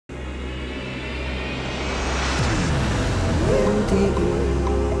MTE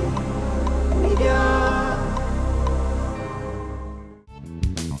Media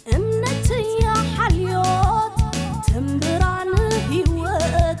يا حليوت تمبران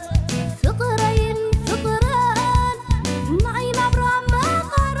هيوت فقرين فقران معي نبرا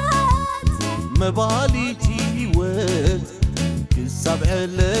مقرات مباليتي هيوت كل سبع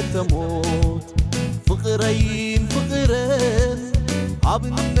لتموت فقرين فقرين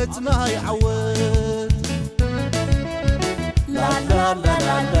عبنتنا يعود لا لا لا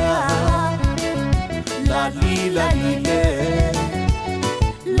لا لا لا لي لا لي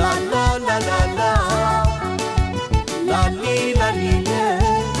لا لا لا لا لا لا لي لا لي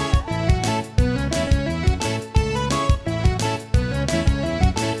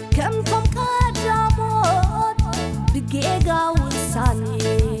كم قداموت بجيجا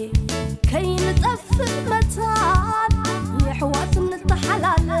وساني كي نتقفل متان يحوات من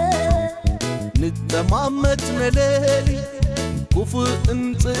التحلال نتمامت ملالي كفو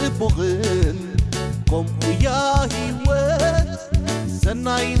انطبغن قم ويا هيوت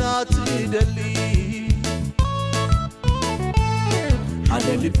سناينا تدلي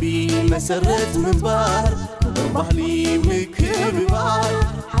على لبي مسرت منبار وبهلي وكبار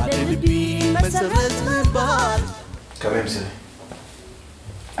على لبي مسرت منبار كمان مسري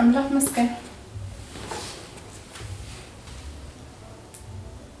أملاك مسكن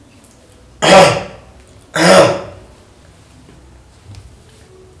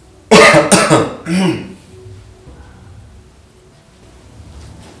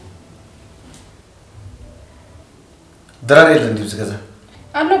دراري اللي نديو زكزا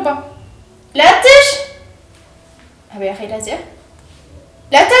ألو با لا تش هبي يا أخي لازم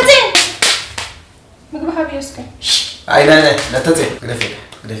لا تزين مقبل هبي يسكن أي لا تتي قدفي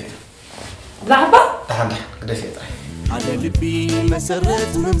لعبة تحمل قدفي على لبي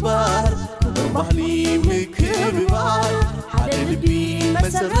مسرت منبار وبهلي وكبار على لبي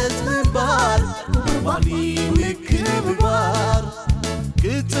مسرت منبار وبهلي وكبار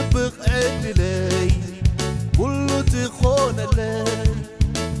كتبق عدلي كله تخون لي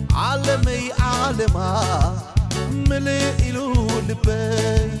عالمي عالما ملئ له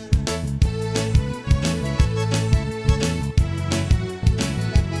لبي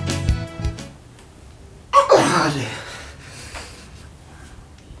حالي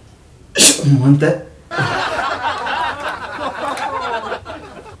شو انت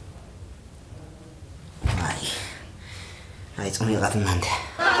هاي تسمي غات من انت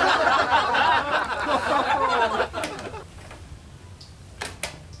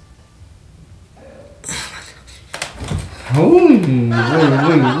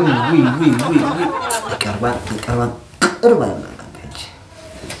كربان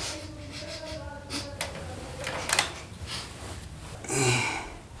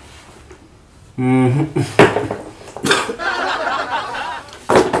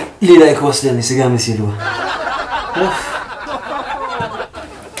ليه لايك وصلني سقام يسيلوه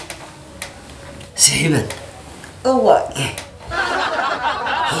سحبت الله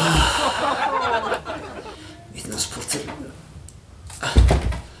مثل سبورت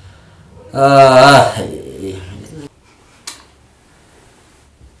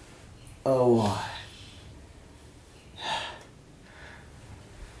الله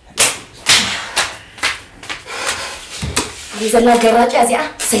إذا لا جراج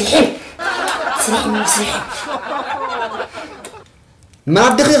أزياء سلحين ما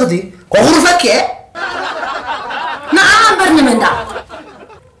الدقيقة دي غرفك يا نعم برني من دا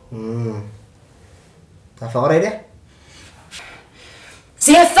FQREN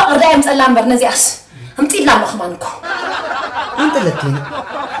زي الفقر ده مسألة برني زياس همتي لا مخمانكو أنت لكن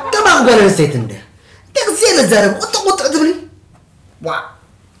كما أقول نسيت إنده تغزين الزرب وتقطع تبلي وا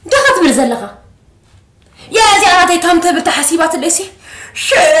دخلت بالزلقة يا زيارتي كم تبت حسيبات الليسي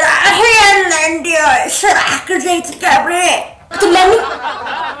شرح يلا عندي شرح كزيت الكبري تلامي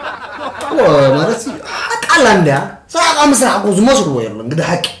ما رسي حق على عندها صراحة مسرح أقوز مصر يلا قد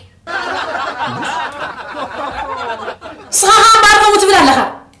حكي صراحة بعرفه وتبلا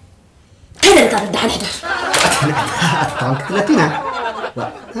لها هنا اللي قاعد دحين حدر أتفهمك 30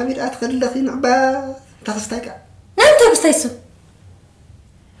 هامي أدخل لخين عبا تغستيك أنت بستيسو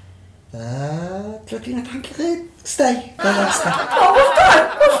 30 تحكي غير استاي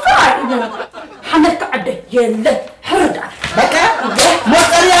وفتاي حنك عدي يلا حرد بكا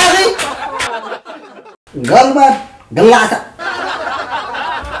موتر يا أخي قلبا قلعتا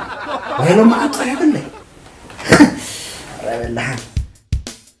وهلو ما أنت صحيح بالله بالله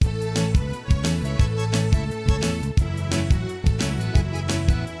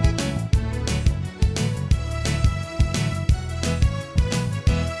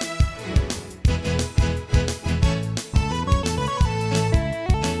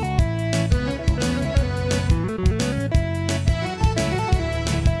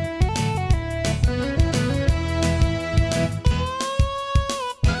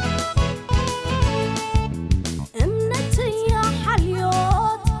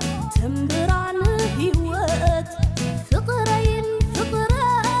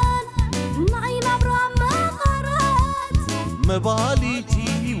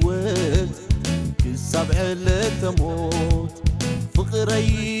هيوت كسبع لتموت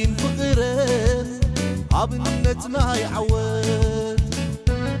فقرين فقرين عبنتنا يعود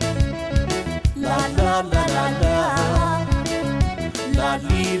لا لا لا لا لا لا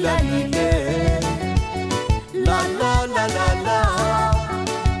لي لا لي لا لا لا لا لا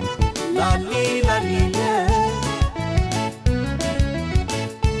لا لي لا لي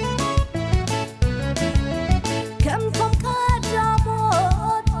كم فوق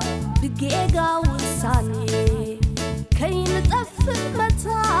الجابوت بقيقة وساني كي نتقفل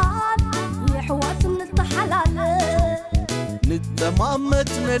متان يحوات نتحلال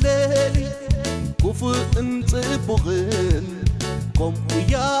نتمامت نلالي كفو انطبغن قم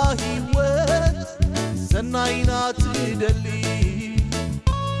يا هيوت سناينات دلي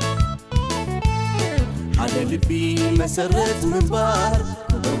على لبي مسرت منبار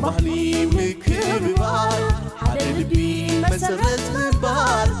بربحلي مكببار على لبي مسرت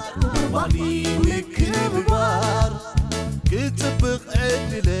منبار بربحلي مكببار كتبق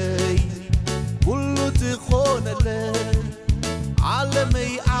عدلي كله تخون لي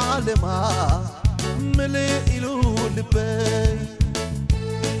عالمي عالما ملئ له لبي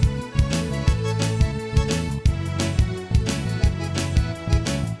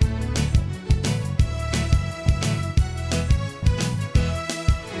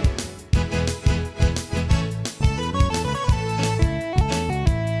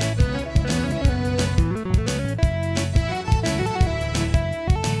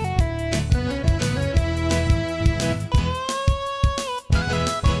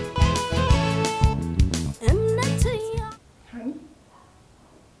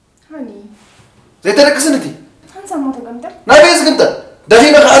زي تركسنتي هنسى ما تقمتل نايس كنت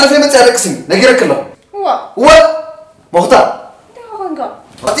دفي ما عارف ليه متسركسني نجيرك الله هو مختار ده هو نقا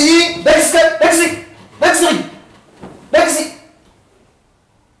أتي بكسي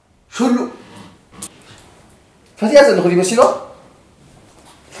شلو فتي هذا اللي بسيلو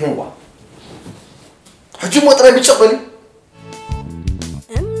هو حجم وطري بتشقلي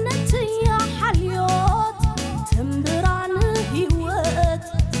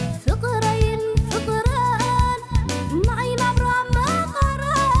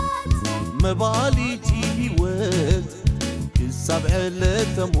مباليتي هيوت كسبع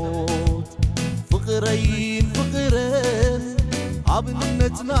لتموت فقرين فقرين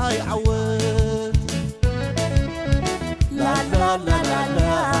عبنتنا يعود لا لا لا لا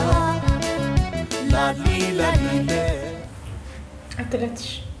لا لا لي لا لي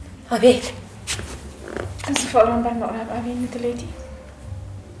أتلتش أبيت أنسى فقران بعد ما أقرب أبين نتلاتي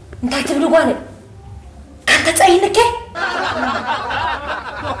أنت هتبلو قانب كانت تسأينك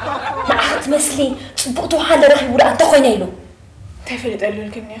معها تمثلي صبقتو حالة راح يقول أنت خوينا يلو تفلت قالوا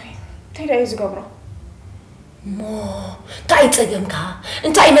لك يا أخي تيلا يزو قبره تعي تسأجمك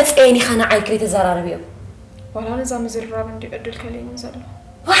أنت أي متسأيني خانا عايكري تزارار بيو ولا نظام زراب عندي قدو الكلين نزله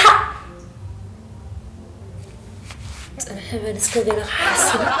وحق أنا حبا نسكبينك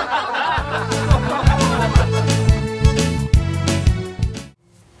حاسبة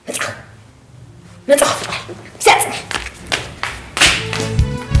نتخف راح سأسمح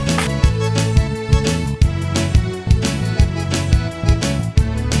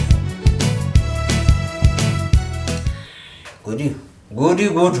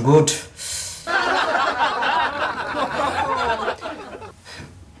good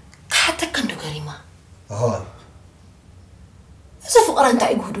حتى كندو كريمة هاي إذا فقران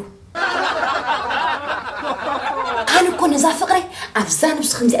تاعي قهدو كانوا كون نزا فقري أفزان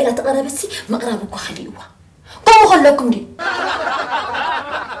بس خمزي إلا تقربتي مقربكو خليوا قوموا خلوكم دي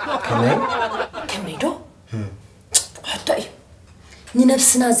كمي دو حتى إيه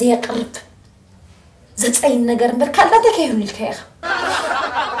نفسنا زي قرب زت أي نجار بركة لا تكيهون الكيخ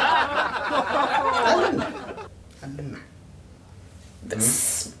علمنا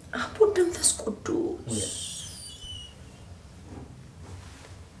بس أبو دمفس قدوس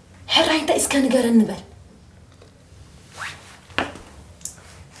حرا انت إسكان نجار النبل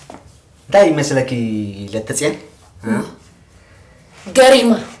داي مثلك للتسعين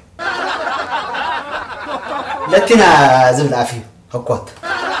جريمة لتنا زبل عافية هكوات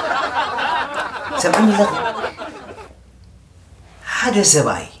سمعني لغ حدا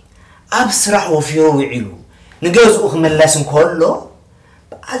سباي أبسرح وفيرو وعيلو نجوز ملاسن كله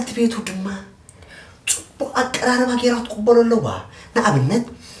بقالت بيتو دما تبقى أقرار ما جيرات قبلوا اللوبا نعبنت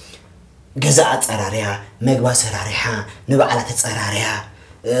جزاء تسراريها مجوا سراريها نبعلات تسراريها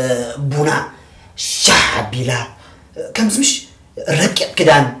بنا شعبيلا كم زمش ركب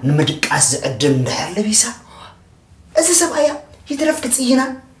كدان نمدك عز قدم نحر لبيسا إذا سبايا يترفك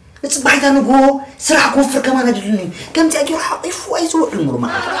تسينا صباحي تنقو سرعة كوفر كمان أدلني كم تأجي حقيف ويزوع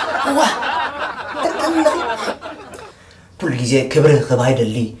المرمى هو كل جزء كبر خبايد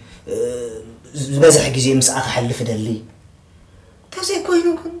اللي بزح جزء مسأخ حلف دلي تزي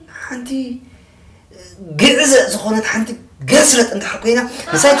كوينو كن عندي جزء زخونة عندي جسرت أنت حكينا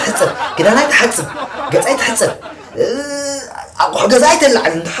نسيت حسب كده نايت حسب جزايت حسب أقول جزايت اللي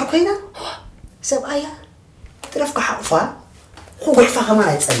عند حكينا سبايا ترفق حقفا هو حقفا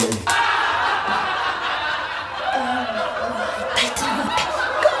كمان يتسلم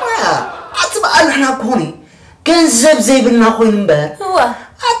كما أتبقى نحنا كوني كنزب زي بنا خوي نبار هو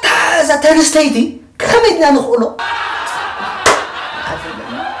أتعزى تنستيدي كمدنا نقوله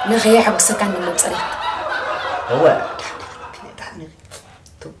نغي حبسك عن المبصري هو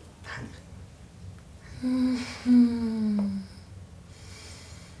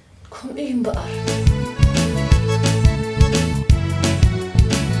كم إيه بقى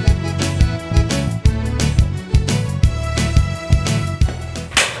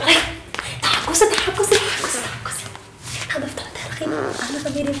تحكسي هذا فتح تاريخي أنا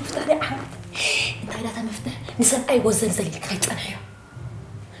غيري مفتاح ريحة أنت لا تمفتح نسأل أي وزلزل لك خيط أنا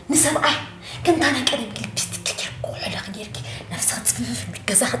نسأل أي كنت أنا كأني بلبستك على غيرك نفسها تفلفل بك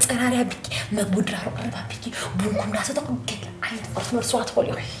كذا خطرها بك ما بدرا رقبها بك بونكم ناس تقول عين فرص مرسوعة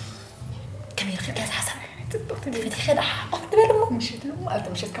تقولي كمير غير كذا حسن تفتي خدع أقعد بالله مشيت له ما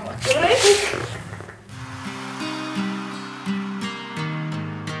مشيت كمان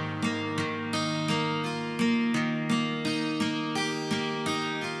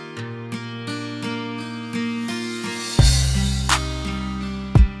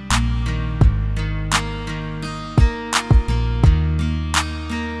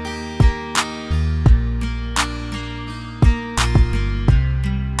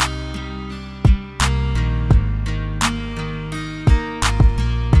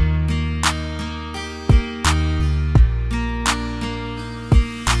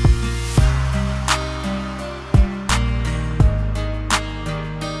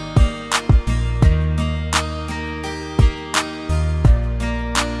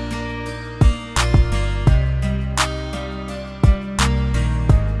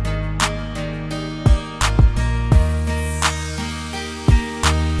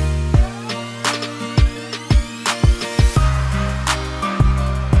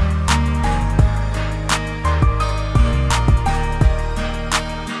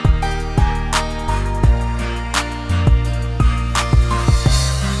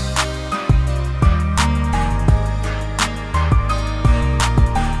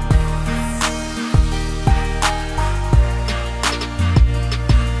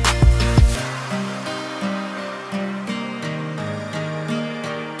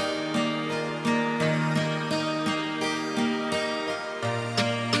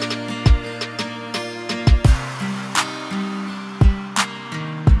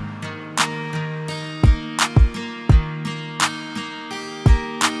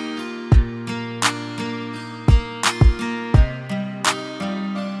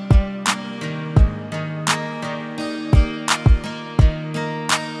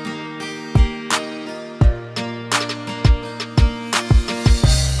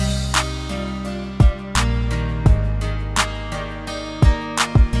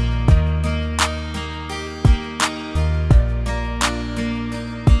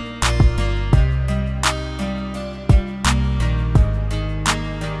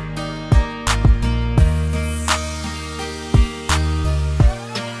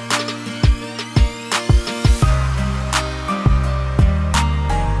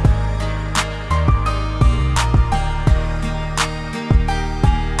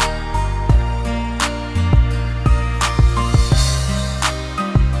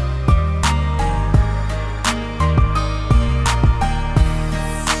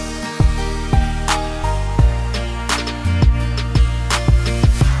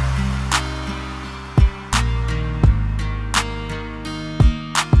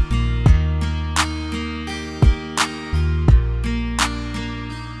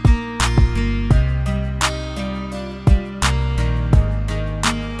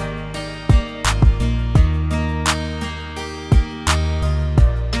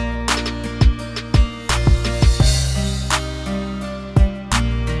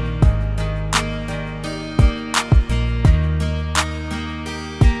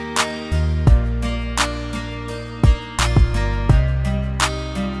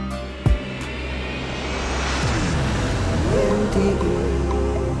MTE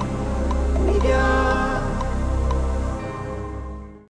Media